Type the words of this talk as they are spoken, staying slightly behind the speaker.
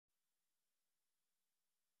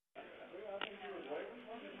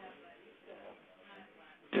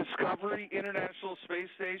Discovery International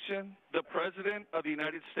Space Station, the President of the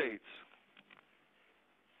United States.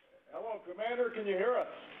 Hello, Commander. Can you hear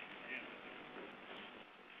us?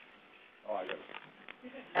 Oh, I got it.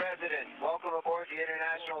 President, welcome aboard the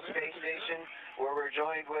International Space Station, where we're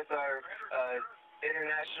joined with our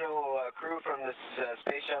international crew from the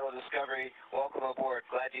Space Shuttle Discovery. Welcome aboard.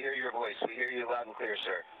 Glad to hear your voice. We hear you loud and clear,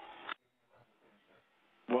 sir.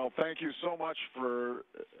 Well, thank you so much for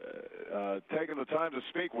taking the time to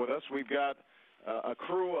speak with us. We've got a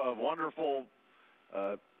crew of wonderful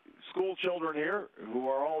school children here who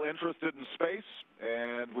are all interested in space,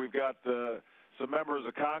 and we've got some members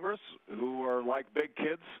of Congress who are like big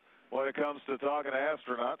kids when it comes to talking to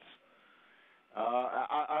astronauts.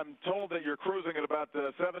 I'm told that you're cruising at about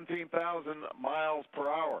 17,000 miles per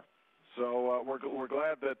hour, so we're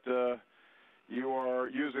glad that you are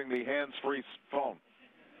using the hands-free phone.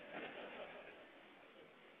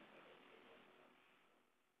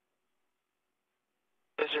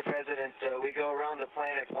 Mr. President, we go around the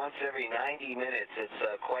planet once every 90 minutes. It's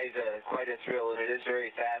quite a thrill, and it is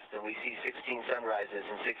very fast, and we see 16 sunrises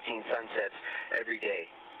and 16 sunsets every day.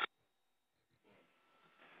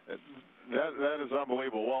 That is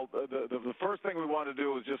unbelievable. Well, the first thing we want to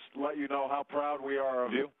do is just let you know how proud we are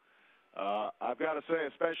of you. I've got to say,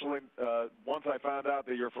 especially once I found out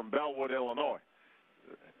that you're from Bellwood, Illinois.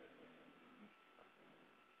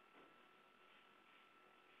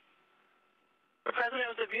 President,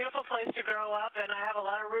 it was a beautiful place to grow up, and I have a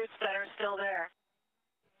lot of roots that are still there.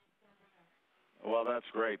 Well, that's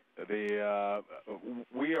great.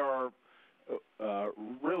 We are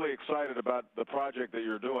really excited about the project that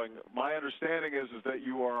you're doing. My understanding is that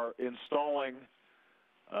you are installing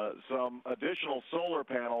some additional solar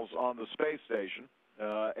panels on the space station,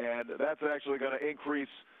 and that's actually going to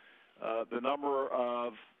increase the number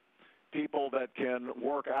of people that can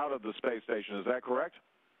work out of the space station. Is that correct?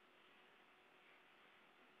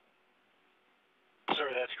 Sir,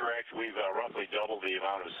 that's correct. We've roughly doubled the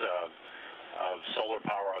amount of solar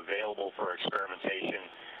power available for experimentation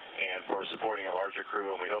and for supporting a larger crew,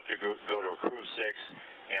 and we hope to go to a crew of 6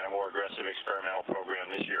 and a more aggressive experimental program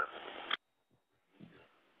this year.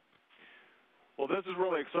 Well, this is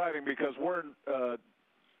really exciting because we're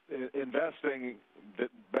investing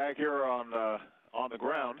back here on the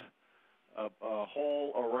ground a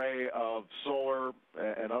whole array of solar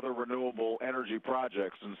and other renewable energy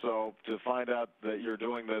projects, and so to find out that you're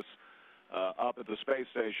doing this up at the space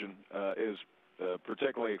station is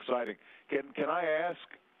particularly exciting. Can I ask,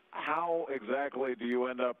 how exactly do you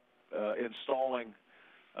end up installing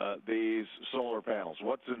these solar panels?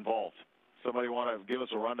 What's involved? Somebody want to give us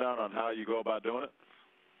a rundown on how you go about doing it?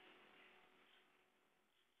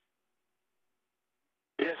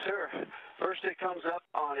 Yes, sir. First, it comes up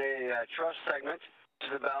on a truss segment, which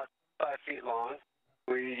is about 5 feet long.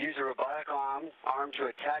 We use a robotic arm to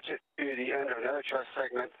attach it to the end of another truss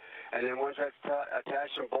segment, and then once that's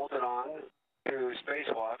attached and bolted on to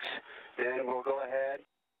spacewalks, then we'll go ahead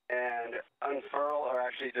and unfurl, or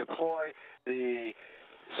actually deploy, the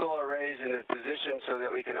solar arrays in a position so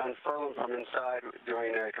that we can unfurl them from inside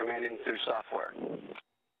during commanding through software.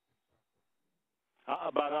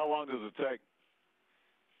 About how long does it take?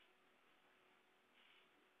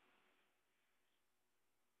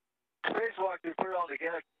 Spacewalk, we put it all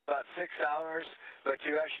together about 6 hours, but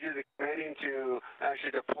to actually do the commanding to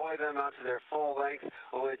actually deploy them out to their full length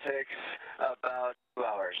only takes about 2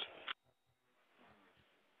 hours.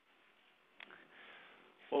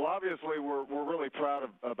 Well, obviously, we're really proud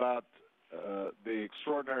about the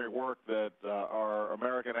extraordinary work that our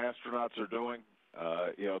American astronauts are doing.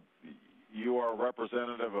 You are a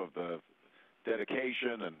representative of the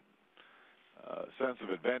dedication and sense of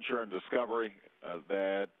adventure and discovery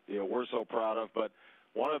that we're so proud of. But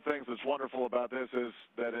one of the things that's wonderful about this is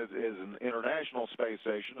that it is an international space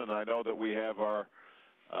station, and I know that we have our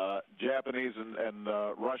Japanese and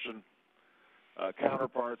Russian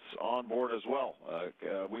counterparts on board as well.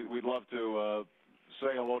 We'd love to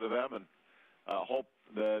say hello to them and hope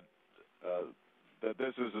that that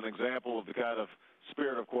this is an example of the kind of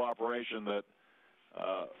spirit of cooperation that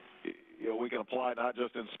we can apply not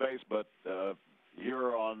just in space but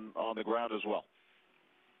here on the ground as well.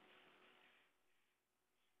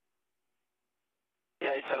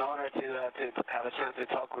 Yeah, it's an honor to have a chance to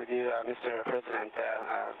talk with you, Mr. President.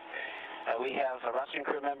 We have a Russian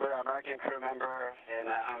crew member, American crew member, and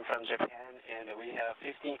I'm from Japan, and we have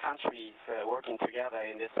 15 countries working together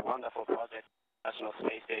in this wonderful project, National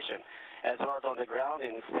Space Station, as well as on the ground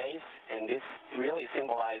in space, and this really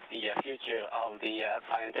symbolizes the future of the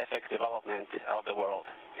scientific development of the world,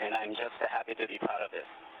 and I'm just happy to be part of this.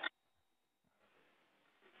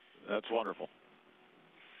 That's wonderful.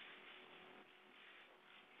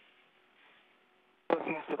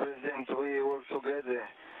 Mr. President, we work together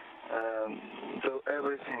to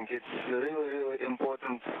everything. It's really, really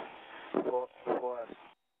important for us.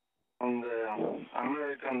 And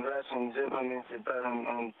American, Russian, Japanese, Italian,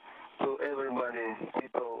 and to everybody,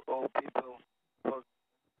 all people work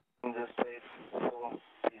in the space for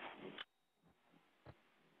peace.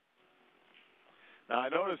 Now, I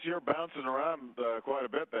notice you're bouncing around quite a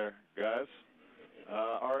bit there, guys.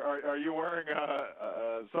 Are you wearing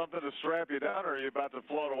something to strap you down, or are you about to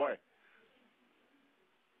float away?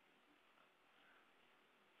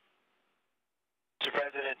 Mr.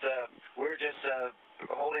 President, we're just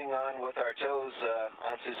holding on with our toes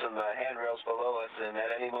onto some handrails below us, and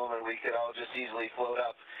at any moment we could all just easily float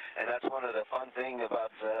up. And that's one of the fun things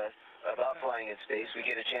about flying in space. We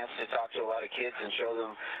get a chance to talk to a lot of kids and show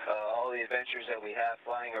them all the adventures that we have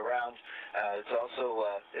flying around. It's also,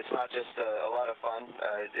 it's not just a lot of fun.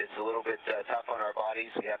 It's a little bit tough on our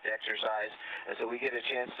bodies. We have to exercise. And so we get a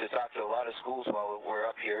chance to talk to a lot of schools while we're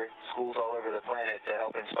up here, schools all over the planet, to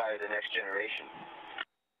help inspire the next generation.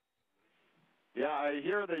 Yeah, I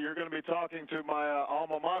hear that you're going to be talking to my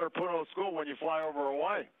alma mater, Puno School, when you fly over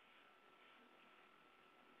Hawaii.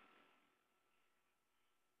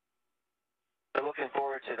 I'm looking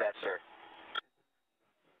forward to that, sir.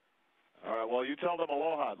 All right, well, you tell them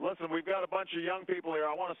aloha. Listen, we've got a bunch of young people here.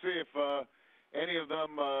 I want to see if any of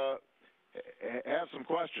them have some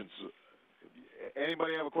questions.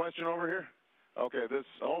 Anybody have a question over here? Okay,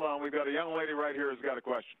 hold on. We've got a young lady right here who's got a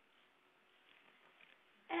question.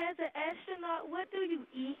 As an astronaut, what do you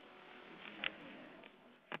eat?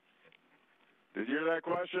 Did you hear that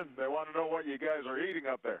question? They want to know what you guys are eating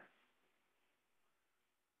up there.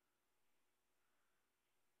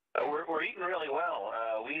 We're eating really well.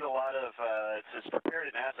 We eat a lot of, it's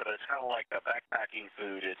prepared in NASA, but it's kind of like a backpacking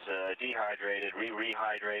food. It's dehydrated,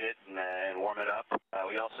 rehydrate it, and warm it up.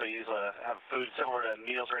 We also have food similar to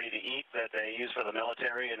meals ready to eat that they use for the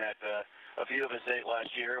military and that a few of us ate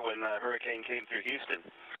last year when the hurricane came through Houston.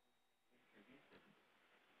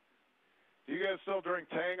 Do you guys still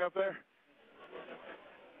drink Tang up there?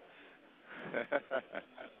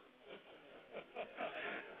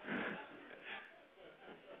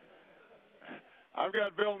 I've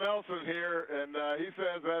got Bill Nelson here, and he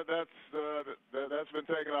says that's been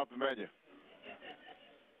taken off the menu.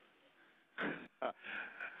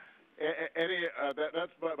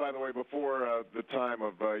 That's by the way before the time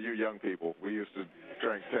of you young people. We used to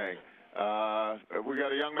drink Tang. We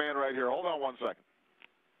got a young man right here. Hold on one second.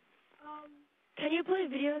 Can you play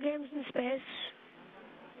video games in space?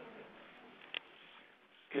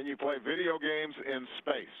 Can you play video games in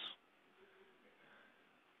space?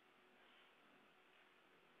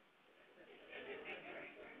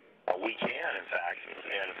 We can, in fact.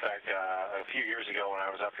 And in fact, a few years ago when I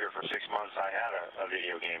was up here for 6 months, I had a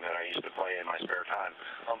video game that I used to play in my spare time.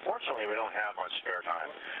 Unfortunately, we don't have much spare time.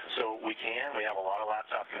 So we can. We have a lot of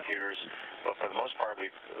laptop computers, but for the most part, we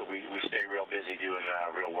stay real busy doing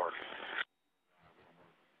real work.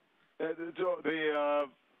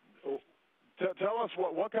 Tell us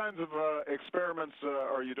what kinds of experiments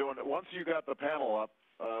are you doing? Once you got the panel up,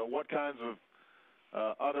 what kinds of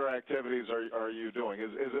other activities are you doing?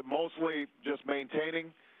 Is it mostly just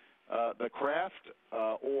maintaining the craft,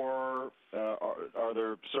 or are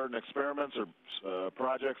there certain experiments or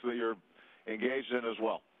projects that you're engaged in as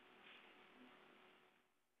well?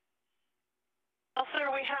 Well, sir,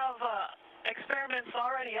 we have experiments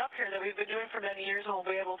already up here that we've been doing for many years, and we'll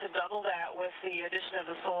be able to double that with the addition of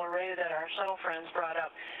the solar array that our shuttle friends brought up.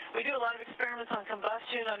 We do a lot of experiments on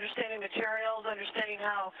combustion, understanding materials, understanding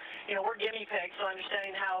how, we're guinea pigs, so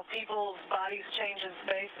understanding how people's bodies change in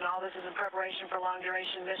space, and all this is in preparation for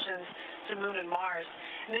long-duration missions to Moon and Mars.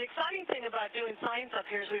 And the exciting thing about doing science up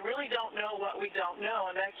here is we really don't know what we don't know,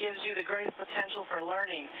 and that gives you the greatest potential for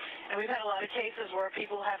learning. And we've had a lot of cases where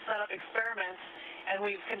people have set up experiments, and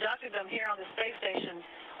we've conducted them here on the space station,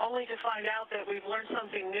 only to find out that we've learned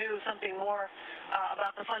something new, something more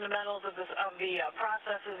about the fundamentals of the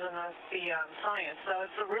processes and the science. So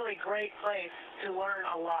it's a really great place to learn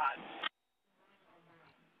a lot.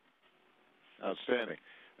 Outstanding.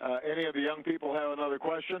 Any of the young people have another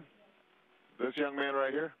question? This young man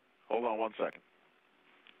right here? Hold on one second.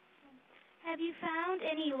 Have you found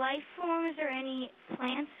any life forms or any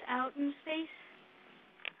plants out in space?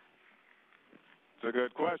 It's a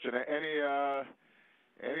good question.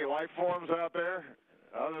 Any life forms out there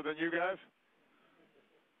other than you guys?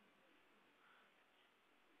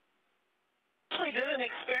 We did an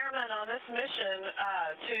experiment on this mission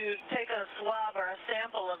to take a swab or a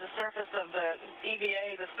sample of the surface of the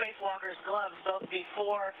EVA, the spacewalker's gloves, both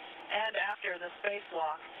before and after the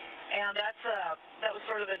spacewalk. And that was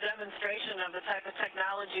sort of a demonstration of the type of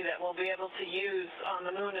technology that we'll be able to use on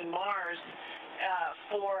the Moon and Mars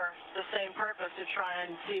for the same purpose, to try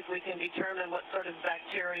and see if we can determine what sort of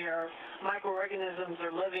bacteria or microorganisms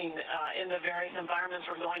are living in the various environments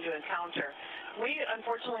we're going to encounter. We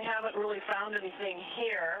unfortunately haven't really found anything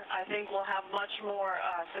here. I think we'll have much more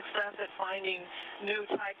success at finding new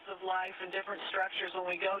types of life and different structures when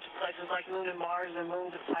we go to places like Moon and Mars and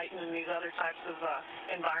moons of Titan and these other types of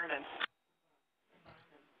environments.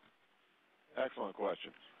 Excellent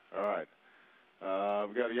question. All right.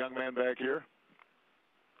 We've got a young man back here.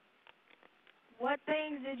 What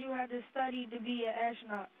things did you have to study to be an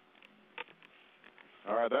astronaut?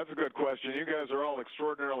 All right, that's a good question. You guys are all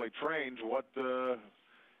extraordinarily trained. What,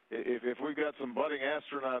 if we've got some budding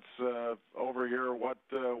astronauts over here, what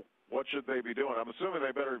should they be doing? I'm assuming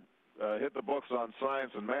they better hit the books on science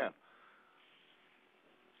and math.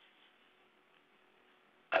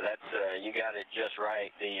 That's you got it just right.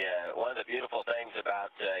 One of the beautiful things about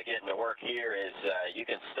getting to work here is you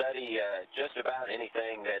can study just about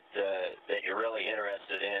anything that you're really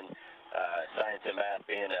interested in. Science and math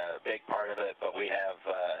being a big part of it, but we have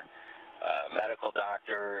medical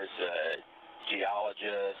doctors,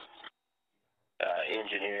 geologists,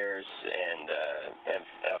 engineers, and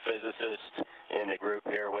physicists in the group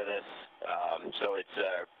here with us. So it's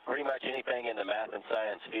pretty much anything in the math and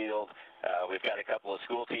science field. We've got a couple of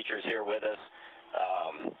school teachers here with us,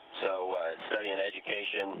 so studying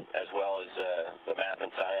education as well as the math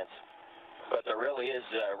and science. But there really is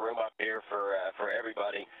room up here for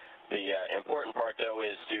everybody. The important part, though,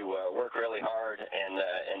 is to work really hard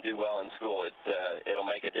and do well in school. It'll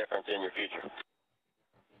make a difference in your future.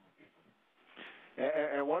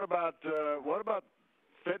 And what about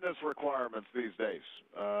fitness requirements these days?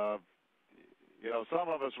 You know, some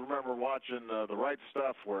of us remember watching The Right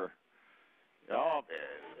Stuff, where, oh,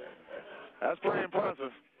 that's pretty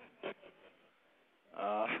impressive.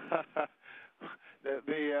 Well,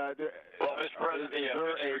 Mr. President, the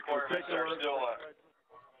fitness requirements are still.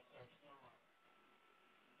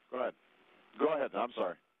 Go ahead. I'm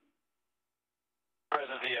sorry.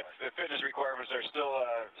 President, the fitness requirements are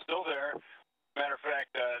still there. Matter of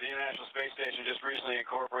fact, the International Space Station just recently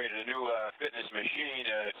incorporated a new fitness machine.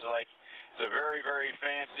 It's a very, very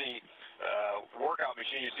fancy workout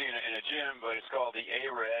machine you see in a gym, but it's called the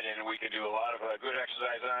A-Red, and we can do a lot of good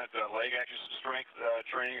exercise on it, leg exercise, strength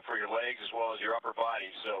training for your legs as well as your upper body.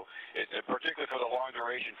 So, particularly for the long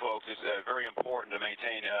duration folks, it's very important to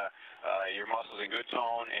maintain your muscles in good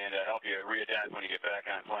tone and help you readapt when you get back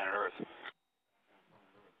on planet Earth.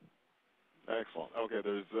 Excellent. Okay,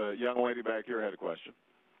 there's a young lady back here had a question.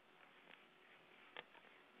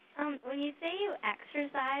 When you say you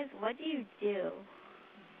exercise, what do you do?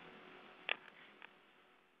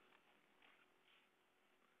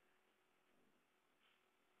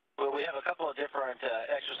 Well, we have a couple of different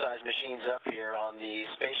exercise machines up here. On the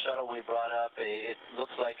space shuttle we brought up, it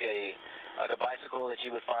looks like a bicycle that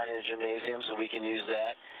you would find in a gymnasium, so we can use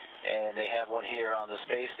that. And they have one here on the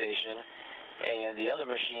space station. And the other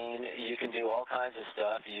machine, you can do all kinds of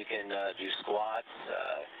stuff. You can do squats,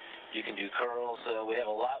 you can do curls. We have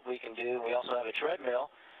a lot we can do. We also have a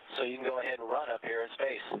treadmill, so you can go ahead and run up here in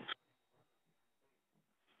space.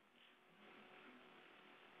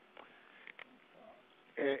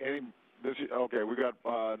 Okay, we got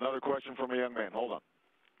another question from a young man. Hold on.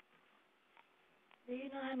 Do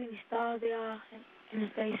you know how many stars there are in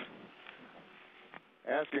space?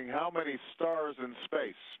 Asking how many stars in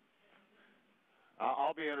space.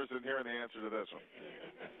 I'll be interested in hearing the answer to this one.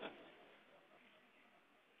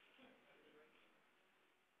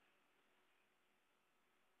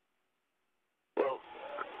 Well,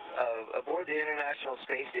 aboard the International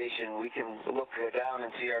Space Station, we can look down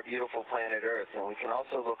and see our beautiful planet Earth, and we can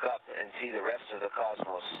also look up and see the rest of the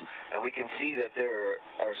cosmos. And we can see that there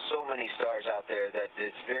are so many stars out there that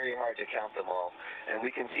it's very hard to count them all. And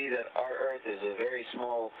we can see that our Earth is a very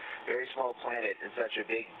small planet in such a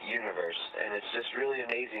big universe. And it's just really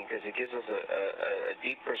amazing because it gives us a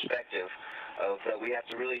deep perspective of that we have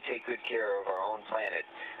to really take good care of our own planet,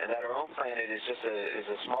 and that our own planet is just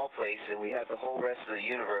a small place, and we have the whole rest of the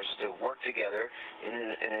universe to work together in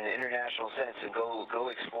an international sense and go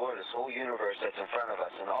explore this whole universe that's in front of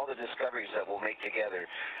us and all the discoveries that we'll make together.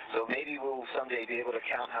 So maybe we'll someday be able to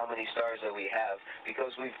count how many stars that we have,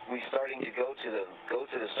 because we're starting to go to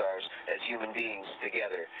the stars as human beings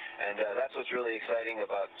together, and that's what's really exciting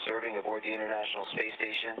about serving aboard the International Space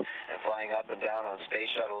Station and flying up and down on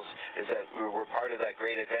space shuttles, is that we're we're part of that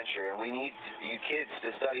great adventure, and we need you kids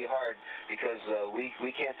to study hard because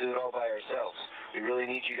we can't do it all by ourselves. We really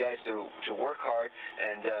need you guys to work hard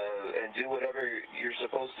and do whatever you're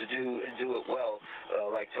supposed to do and do it well,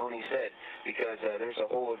 like Tony said, because there's a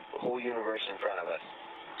whole universe in front of us.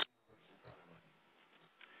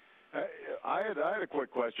 I had a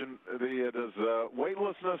quick question. Does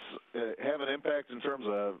weightlessness have an impact in terms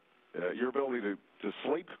of your ability to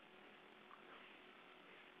sleep?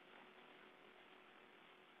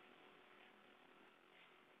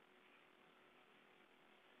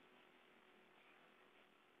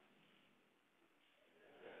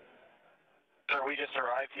 Sir, we just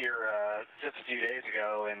arrived here just a few days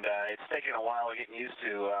ago, and it's taken a while getting used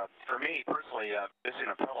to. For me personally, missing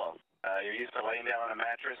a pillow. You're used to laying down on a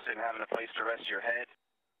mattress and having a place to rest your head,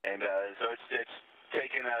 and so it's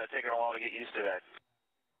taken a while to get used to that.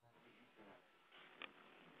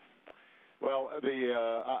 Well,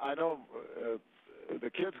 I know the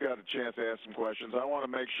kids got a chance to ask some questions. I want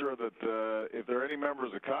to make sure that if there are any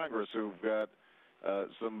members of Congress who've got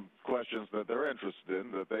some questions that they're interested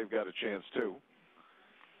in, that they've got a chance too.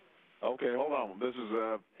 Okay, hold on. This is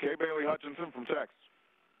Kay Bailey Hutchinson from Texas.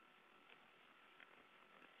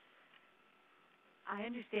 I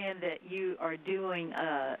understand that you are doing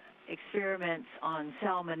experiments on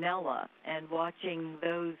salmonella and watching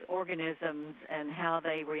those organisms and how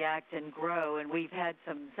they react and grow, and we've had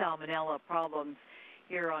some salmonella problems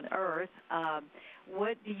here on Earth.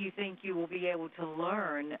 What do you think you will be able to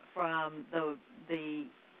learn from the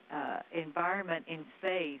environment in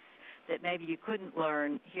space that maybe you couldn't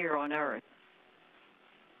learn here on Earth?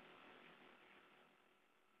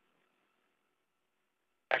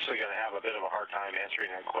 Actually going to have a bit of a hard time answering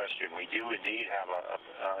that question. We do indeed have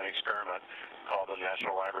an experiment called the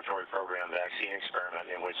National Laboratory Program Vaccine Experiment,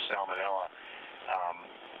 in which salmonella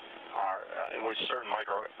in which certain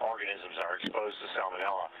microorganisms are exposed to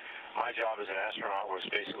salmonella. My job as an astronaut was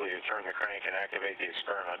basically to turn the crank and activate the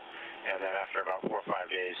experiment, and then after about 4 or 5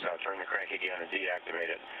 days, turn the crank again and deactivate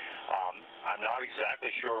it. I'm not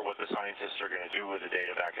exactly sure what the scientists are going to do with the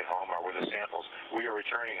data back at home or with the samples. We are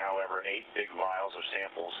returning, however, 8 big vials of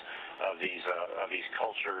samples of these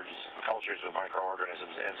cultures of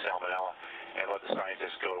microorganisms and salmonella, and let the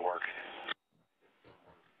scientists go to work.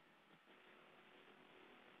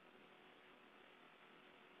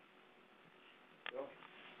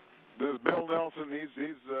 This is Bill Nelson.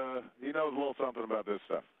 He knows a little something about this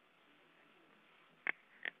stuff.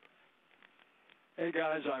 Hey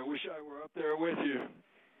guys, I wish I were up there with you.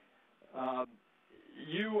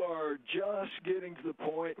 You are just getting to the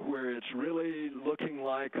point where it's really looking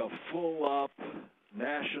like a full-up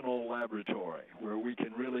national laboratory where we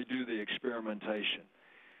can really do the experimentation.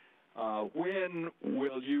 When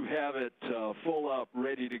will you have it full up,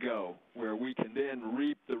 ready to go, where we can then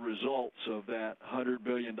reap the results of that $100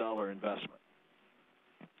 billion investment?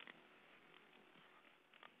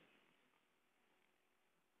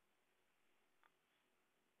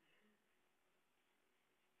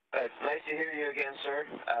 It's nice to hear you again, sir.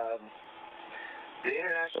 The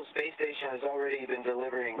International Space Station has already been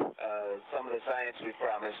delivering some of the science we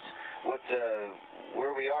promised.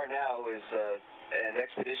 Where we are now is an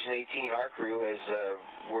Expedition 18, our crew,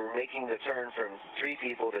 we're making the turn from 3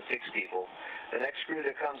 people to 6 people. The next crew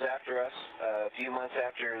that comes after us, a few months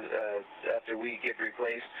after we get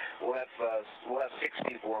replaced, we'll have 6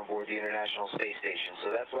 people on board the International Space Station.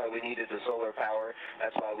 So that's why we needed the solar power.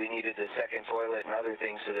 That's why we needed the second toilet and other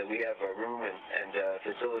things, so that we have a room and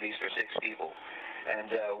facilities for 6 people.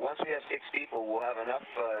 And once we have 6 people, we'll have enough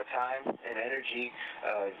time and energy,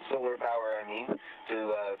 solar power, I mean,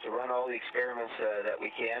 to run all the experiments that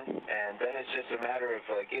we can. And then it's just a matter of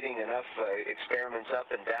getting enough experiments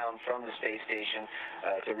up and down from the space station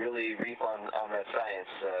to really reap on that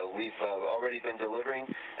science. We've already been delivering,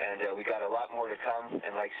 and we got a lot more to come.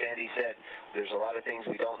 And like Sandy said, there's a lot of things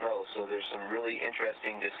we don't know, so there's some really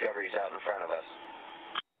interesting discoveries out in front of us.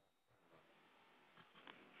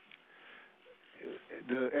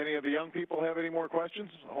 Do any of the young people have any more questions?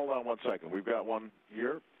 Hold on one second. We've got one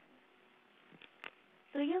here.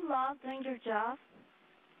 Do you love doing your job?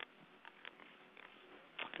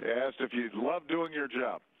 They asked if you love doing your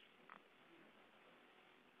job.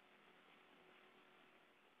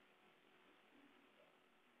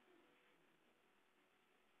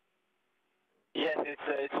 Yes,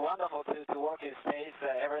 it's wonderful to work in space.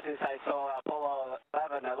 Ever since I saw Apollo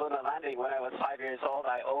 11 lunar landing when I was 5 years old,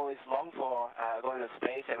 I always longed for going to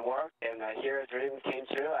space and work. And here a dream came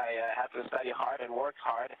true. I had to study hard and work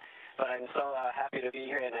hard. But I'm so happy to be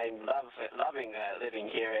here, and I'm loving living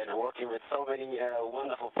here and working with so many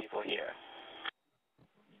wonderful people here.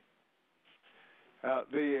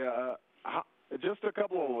 Just a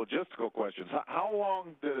couple of logistical questions. How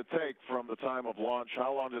long did it take from the time of launch?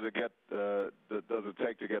 How long did it does it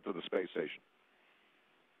take to get to the space station?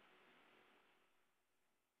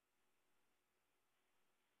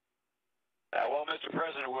 Well, Mr.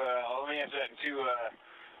 President, let me answer that in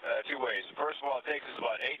two ways. First of all, it takes us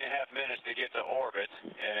about 8.5 minutes to get to orbit,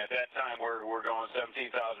 and at that time we're going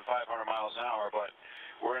 17,500 miles an hour, but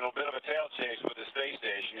we're in a bit of a tail chase with the space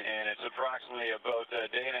station, and it's approximately about a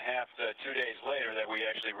day and a half to 2 days later that we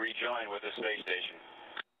actually rejoin with the space station.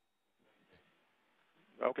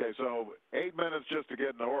 Okay, so 8 minutes just to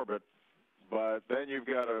get in orbit, but then you've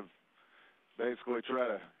got to basically try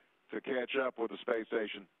to catch up with the space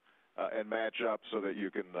station and match up so that you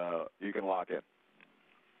can lock in.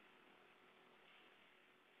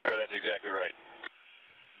 Sure, that's exactly right.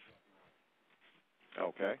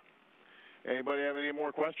 Okay. Anybody have any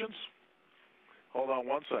more questions? Hold on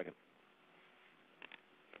one second.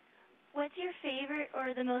 What's your favorite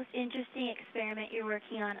or the most interesting experiment you're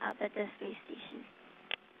working on up at the space station?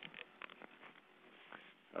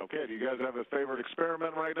 Okay, do you guys have a favorite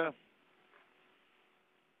experiment right now?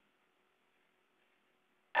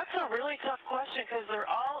 That's a really tough question because they're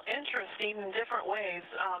all interesting in different ways.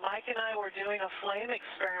 Mike and I were doing a flame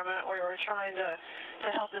experiment where we were trying to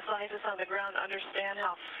help the scientists on the ground understand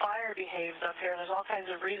how fire behaves up here. There's all kinds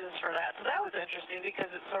of reasons for that. So that was interesting because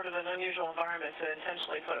it's sort of an unusual environment to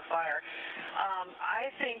intentionally put a fire. I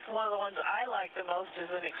think one of the ones I like the most is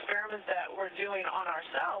an experiment that we're doing on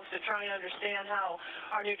ourselves to try and understand how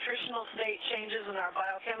our nutritional state changes and our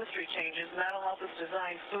biochemistry changes, and that'll help us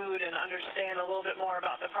design food and understand a little bit more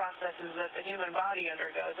about the processes that the human body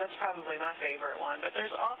undergoes. That's probably my favorite one, but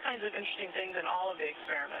there's all kinds of interesting things in all of the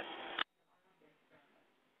experiments.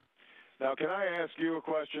 Now, can I ask you a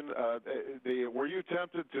question? Were you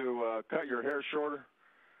tempted to cut your hair shorter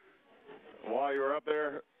while you were up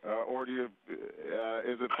there, or is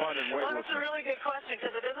it fun and weightless? Well, that's a really good question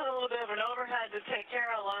because it is a little bit of an overhead to take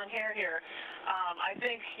care of long hair here. I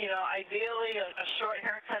think, ideally a short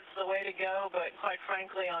haircut's the way to go, but quite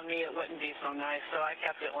frankly, on me it wouldn't be so nice, so I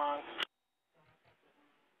kept it long.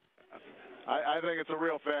 I think it's a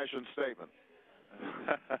real fashion statement.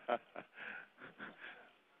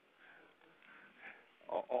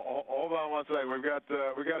 Hold on one second. We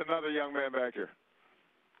got another young man back here.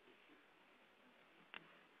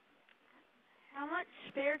 How much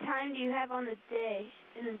spare time do you have in the day?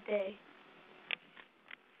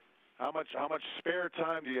 How much spare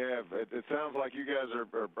time do you have? It sounds like you guys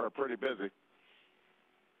are pretty busy.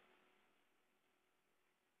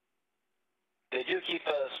 They do keep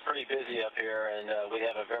us pretty busy up here, and we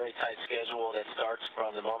have a very tight schedule that starts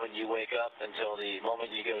from the moment you wake up until the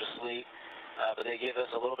moment you go to sleep. But they give us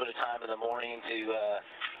a little bit of time in the morning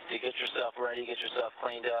to get yourself ready, get yourself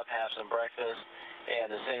cleaned up, have some breakfast,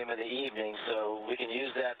 and the same in the evening. So we can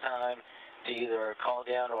use that time to either call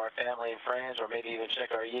down to our family and friends or maybe even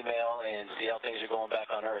check our email and see how things are going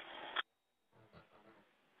back on Earth.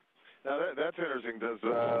 Now, that's interesting.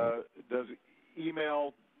 Does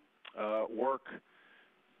email work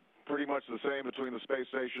pretty much the same between the space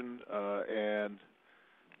station and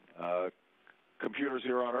computers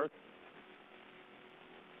here on Earth?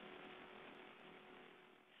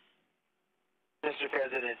 Mr.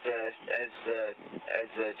 President, as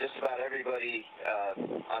just about everybody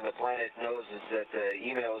on the planet knows, is that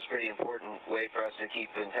email is a pretty important way for us to keep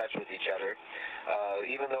in touch with each other.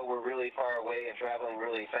 Even though we're really far away and traveling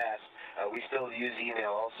really fast, we still use email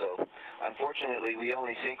also. Unfortunately, we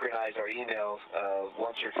only synchronize our emails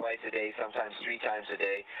once or twice a day, sometimes 3 times a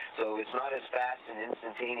day, so it's not as fast and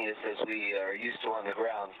instantaneous as we are used to on the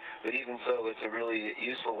ground, but even so, it's a really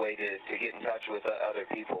useful way to get in touch with other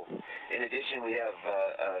people. In addition, we have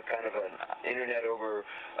kind of an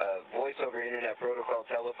voice over internet protocol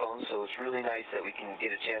telephone, so it's really nice that we can get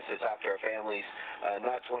a chance to talk to our families,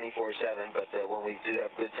 not 24/7, but when we do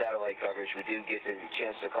have good satellite coverage, we do get the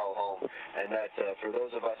chance to call home, and that for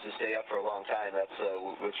those of us who stay up for a long time, that's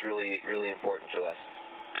what's really, really important to us.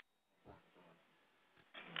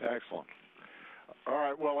 Excellent. All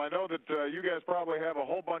right. Well, I know that you guys probably have a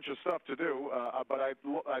whole bunch of stuff to do, but I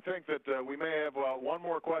think that we may have one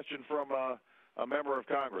more question from a member of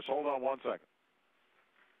Congress. Hold on one second.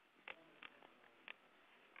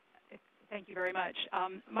 Thank you very much.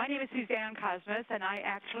 My name is Suzanne Cosmas, and I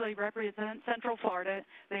actually represent Central Florida,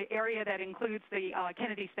 the area that includes the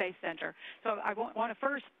Kennedy Space Center. So I want to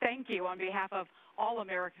first thank you on behalf of all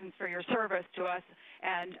Americans for your service to us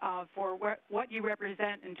and for what you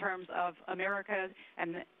represent in terms of America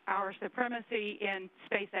and our supremacy in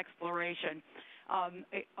space exploration.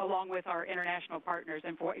 along with our international partners,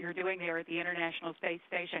 and for what you're doing there at the International Space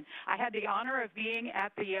Station. I had the honor of being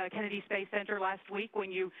at the Kennedy Space Center last week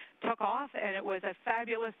when you took off, and it was a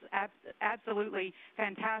fabulous, absolutely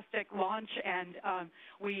fantastic launch, and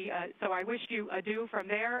so I wished you adieu from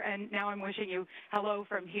there, and now I'm wishing you hello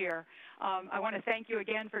from here. I want to thank you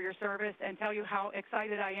again for your service and tell you how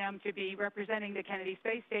excited I am to be representing the Kennedy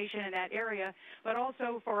Space Station in that area, but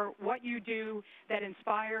also for what you do that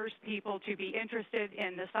inspires people to be interested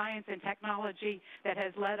in the science and technology that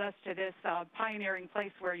has led us to this pioneering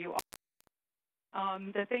place where you are.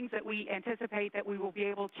 The things that we anticipate that we will be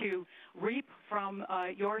able to reap from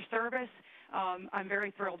your service, I'm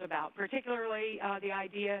very thrilled about, particularly the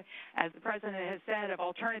idea, as the President has said, of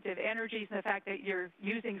alternative energies and the fact that you're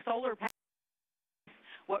using solar panels.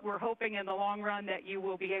 What we're hoping in the long run that you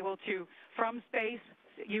will be able to, from space,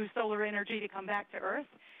 use solar energy to come back to Earth.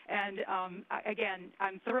 And again,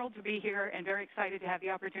 I'm thrilled to be here and very excited to have the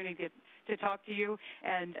opportunity to talk to you.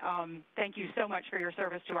 And thank you so much for your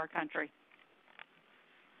service to our country.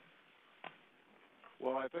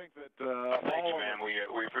 Well, I think that thank you, ma'am.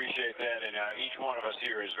 We appreciate that, and each one of us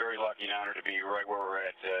here is very lucky and honored to be right where we're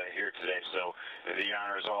at here today. So the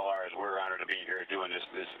honor is all ours. We're honored to be here doing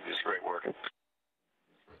this great work.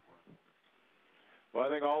 Well, I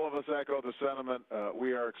think all of us echo the sentiment.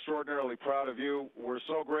 We are extraordinarily proud of you. We're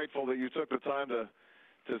so grateful that you took the time to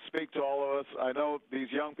speak to all of us. I know these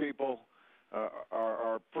young people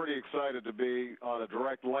are pretty excited to be on a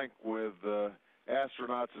direct link with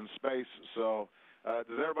astronauts in space. So does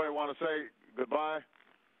everybody want to say goodbye?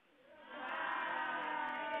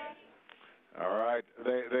 Goodbye. All right.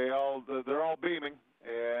 They're all beaming,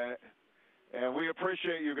 and we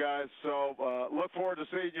appreciate you guys. So look forward to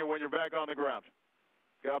seeing you when you're back on the ground.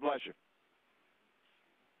 God bless you.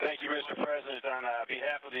 Thank you, Mr. President. On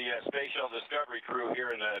behalf of the Space Shuttle Discovery crew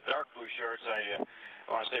here in the dark blue shirts, I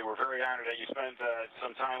want to say we're very honored that you spent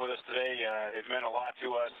some time with us today. It meant a lot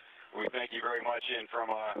to us. We thank you very much. And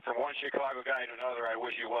from one Chicago guy to another, I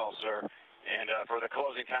wish you well, sir. And for the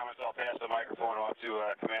closing comments, I'll pass the microphone off to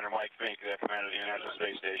Commander Mike Fink, the commander of the International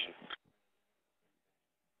Space Station.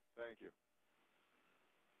 Thank you.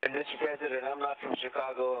 And Mr. President, I'm not from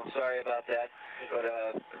Chicago. I'm sorry about that. But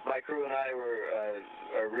my crew and I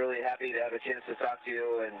are really happy to have a chance to talk to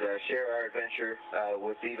you and share our adventure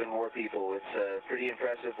with even more people. It's pretty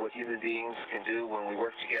impressive what human beings can do when we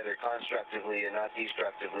work together constructively and not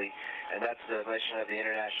destructively. And that's the mission of the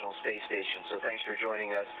International Space Station. So thanks for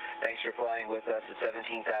joining us. Thanks for flying with us at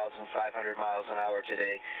 17,500 miles an hour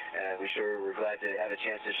today. And we're glad to have a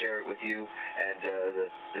chance to share it with you and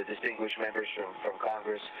the distinguished members from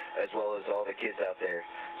Congress, as well as all the kids out there.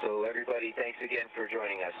 So everybody, thanks again for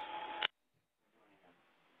joining us.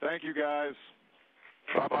 Thank you, guys.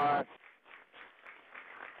 Bye-bye.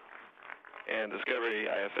 And Discovery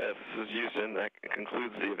ISS, this is Houston. That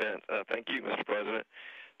concludes the event. Thank you, Mr. President.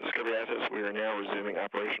 Discovery ISS, we are now resuming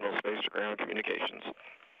operational space-to-ground communications.